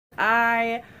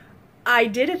I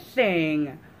did a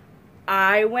thing.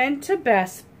 I went to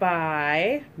Best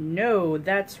Buy. No,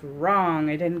 that's wrong.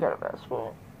 I didn't go to Best Buy.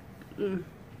 Let's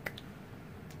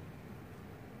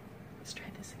try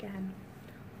this again.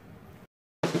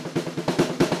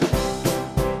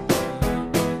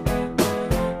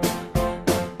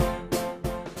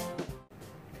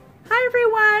 Hi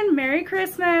everyone, Merry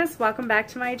Christmas. Welcome back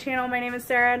to my channel. My name is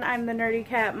Sarah and I'm the Nerdy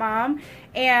Cat Mom.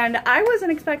 And I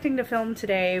wasn't expecting to film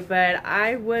today, but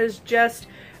I was just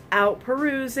out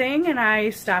perusing and I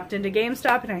stopped into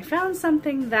GameStop and I found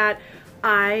something that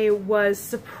I was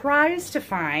surprised to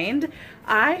find.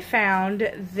 I found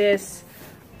this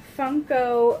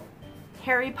Funko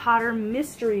Harry Potter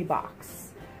mystery box.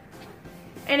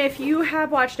 And if you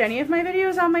have watched any of my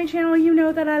videos on my channel, you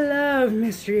know that I love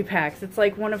mystery packs. It's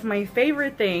like one of my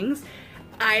favorite things.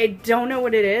 I don't know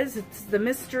what it is. It's the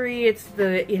mystery, it's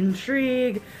the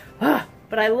intrigue,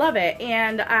 but I love it.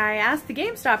 And I asked the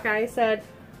GameStop guy, I said,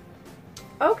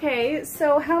 okay,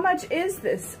 so how much is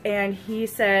this? And he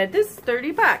said, this is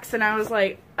 30 bucks. And I was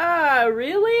like,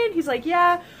 really? And he's like,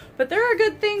 yeah, but there are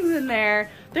good things in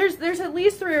there. There's at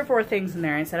least 3 or 4 things in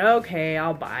there. I said, okay,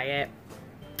 I'll buy it.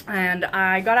 And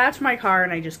I got out to my car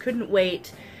and I just couldn't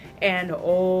wait. And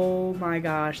oh my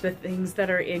gosh, the things that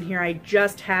are in here, I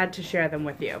just had to share them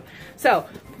with you. So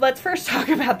let's first talk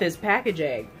about this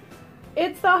packaging.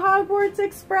 It's the Hogwarts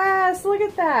Express, look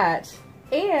at that.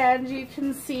 And you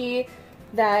can see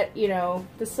that, you know,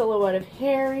 the silhouette of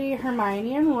Harry,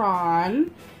 Hermione, and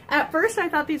Ron. At first I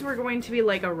thought these were going to be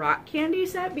like a rock candy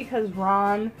set because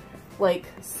Ron like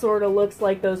sort of looks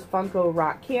like those Funko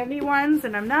rock candy ones,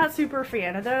 and I'm not super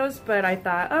fan of those, but I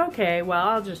thought, okay, well,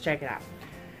 I'll just check it out.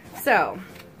 So,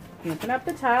 you open up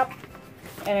the top,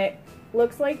 and it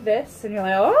looks like this, and you're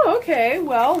like, oh, okay,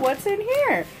 well, what's in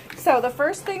here? So, the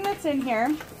first thing that's in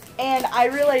here, and I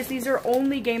realize these are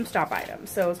only GameStop items,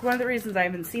 so it's one of the reasons I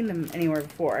haven't seen them anywhere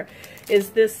before,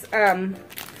 is this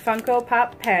Funko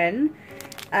Pop pen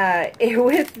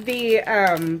with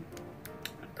the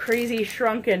crazy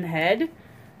shrunken head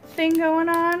thing going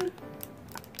on.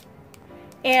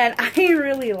 And I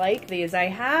really like these. I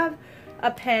have a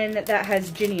pen that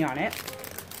has Ginny on it.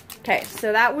 Okay,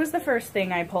 so that was the first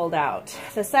thing I pulled out.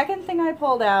 The second thing I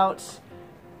pulled out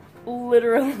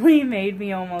literally made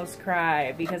me almost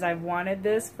cry because I've wanted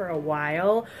this for a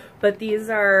while, but these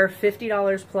are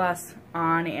 $50 plus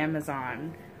on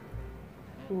Amazon.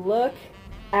 Look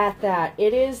at that.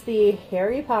 It is the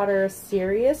Harry Potter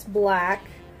Sirius Black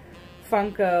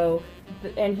Funko,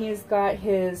 and he's got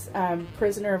his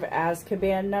Prisoner of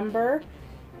Azkaban number,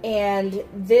 and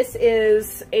this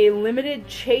is a limited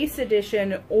chase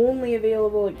edition only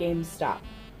available at GameStop.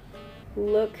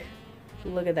 Look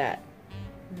at that.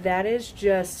 That is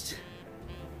just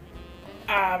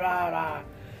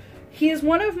he is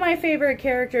one of my favorite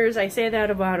characters. I say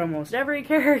that about almost every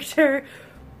character,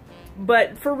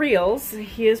 but for reals,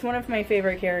 he is one of my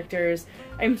favorite characters.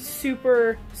 I'm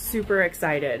super, super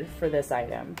excited for this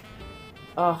item.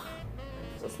 Oh,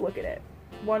 just look at it.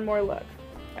 One more look.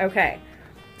 Okay,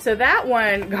 so that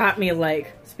one got me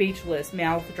like speechless,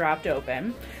 mouth dropped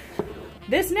open.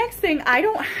 This next thing, I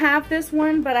don't have this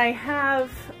one, but I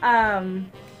have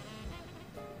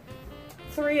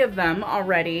 3 of them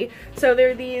already. So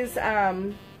they're these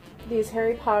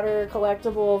Harry Potter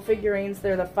collectible figurines.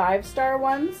 They're the 5-star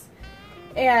ones.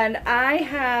 And I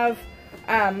have,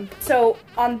 so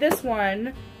on this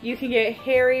one, you can get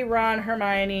Harry, Ron,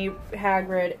 Hermione,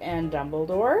 Hagrid, and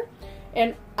Dumbledore.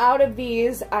 And out of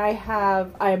these,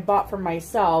 I bought for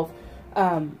myself,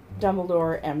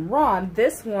 Dumbledore and Ron.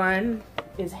 This one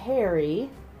is Harry,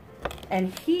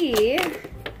 and he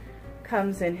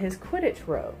comes in his Quidditch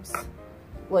robes,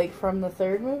 like from the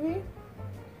 3rd movie.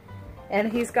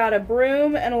 And he's got a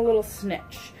broom and a little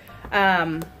snitch.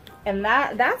 And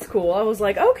that's cool. I was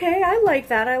like, okay, I like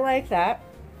that, I like that.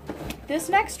 This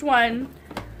next one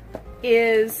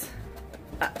is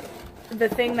the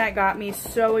thing that got me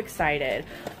so excited.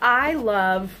 I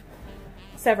love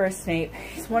Severus Snape.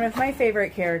 He's one of my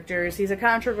favorite characters. He's a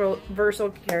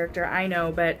controversial character, I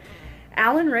know, but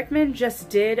Alan Rickman just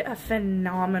did a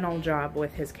phenomenal job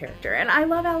with his character. And I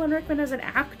love Alan Rickman as an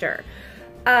actor.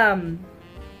 I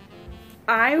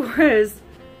was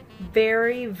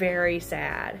very, very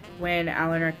sad when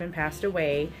Alan Rickman passed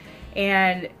away,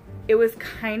 and it was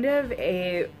kind of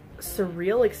a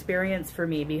surreal experience for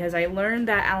me because I learned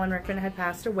that Alan Rickman had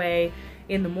passed away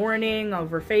in the morning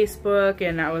over Facebook,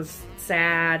 and I was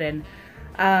sad. And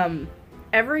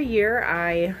every year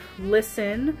I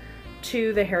listen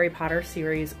to the Harry Potter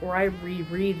series, or I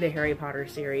reread the Harry Potter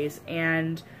series,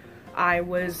 and I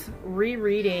was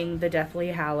rereading The Deathly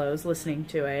Hallows, listening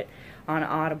to it on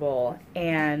Audible,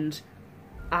 and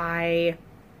I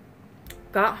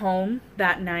got home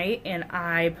that night and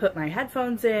I put my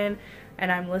headphones in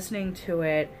and I'm listening to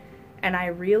it, and I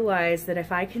realized that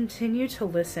if I continue to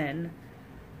listen,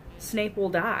 Snape will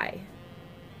die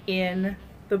in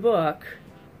the book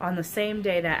on the same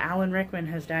day that Alan Rickman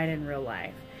has died in real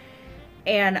life.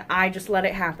 And I just let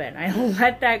it happen. I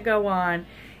let that go on,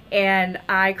 and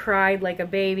I cried like a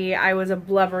baby. I was a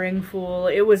blubbering fool.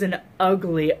 It was an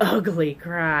ugly, ugly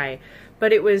cry,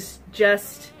 but it was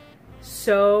just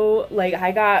so, like,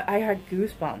 I had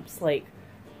goosebumps. Like,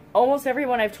 almost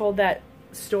everyone I've told that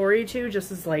story to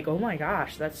just is like, oh my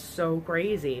gosh, that's so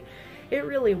crazy. It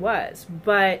really was,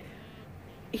 but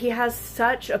he has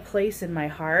such a place in my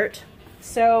heart.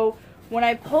 So when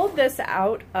I pulled this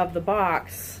out of the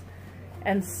box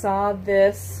and saw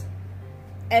this,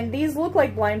 and these look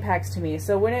like blind packs to me,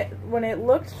 so when it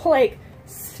looked like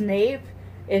Snape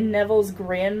in Neville's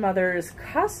grandmother's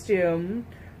costume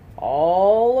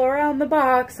all around the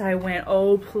box, I went,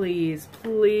 oh please,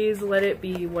 please let it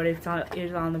be what is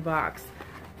on the box.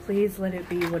 Please let it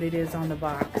be what it is on the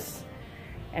box.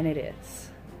 And it is.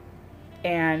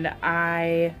 And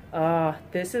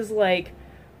this is like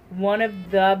one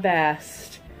of the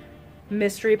best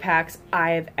mystery packs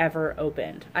I've ever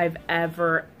opened. I've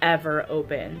ever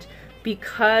opened,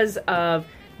 because of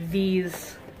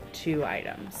these two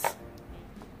items.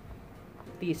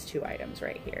 These two items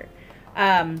right here.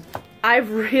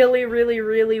 I've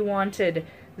really wanted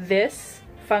this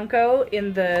Funko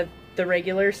in the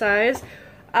regular size,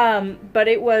 but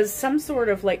it was some sort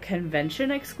of like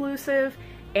convention exclusive,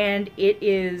 and it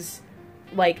is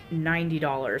like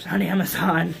 $90 on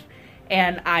Amazon.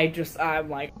 And I'm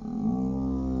like,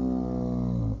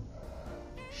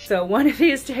 so one of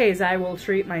these days I will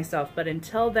treat myself, but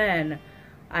until then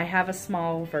I have a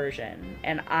small version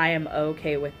and I am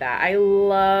okay with that. I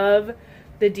love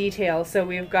the detail. So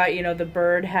we've got, you know, the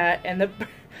bird hat and the,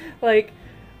 like,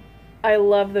 I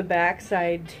love the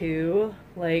backside too.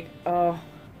 Like, oh,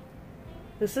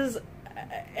 this is,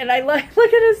 and I like,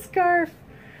 look at his scarf.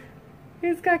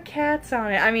 He's got cats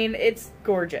on it. I mean, it's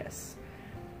gorgeous.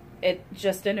 It's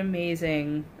just an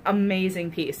amazing, amazing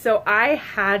piece. So I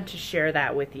had to share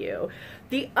that with you.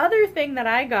 The other thing that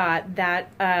I got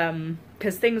that,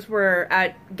 because things were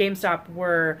at GameStop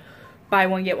were buy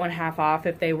one, get one half off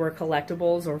if they were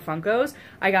collectibles or Funkos.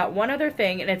 I got one other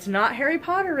thing, and it's not Harry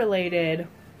Potter related,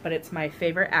 but it's my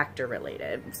favorite actor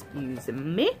related. Excuse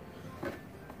me.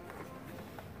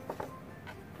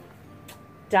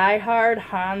 Die Hard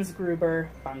Hans Gruber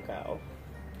Funko.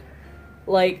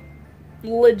 Like,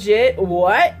 legit,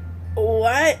 what?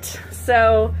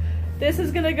 So this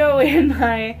is gonna go in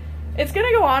my, it's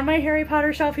gonna go on my Harry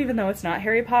Potter shelf, even though it's not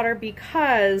Harry Potter,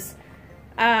 because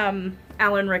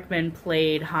Alan Rickman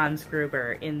played Hans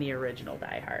Gruber in the original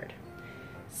Die Hard.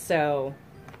 So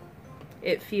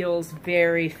it feels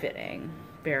very fitting,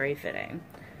 very fitting.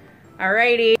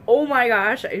 Alrighty. Oh my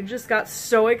gosh, I just got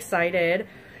so excited.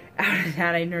 Out of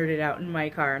that, I nerded out in my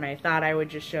car, and I thought I would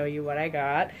just show you what I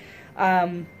got.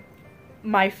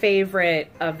 My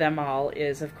favorite of them all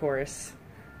is, of course,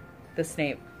 the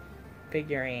Snape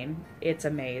figurine. It's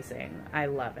amazing. I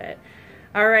love it.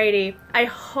 Alrighty. I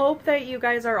hope that you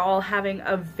guys are all having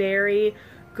a very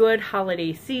good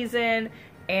holiday season,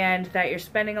 and that you're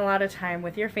spending a lot of time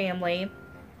with your family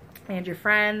and your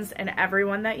friends and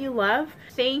everyone that you love.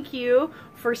 Thank you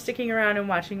for sticking around and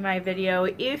watching my video.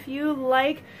 If you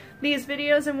like these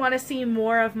videos and want to see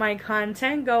more of my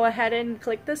content, go ahead and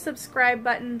click the subscribe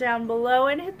button down below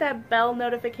and hit that bell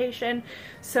notification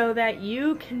so that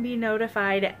you can be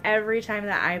notified every time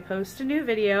that I post a new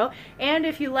video. And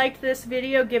if you liked this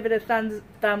video, give it a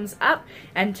thumbs up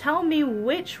and tell me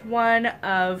which one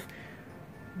of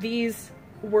these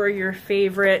were your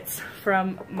favorites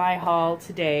from my haul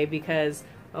today, because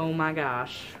oh my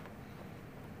gosh,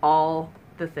 all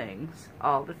the things.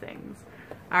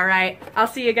 All right, I'll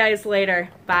see you guys later.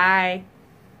 Bye.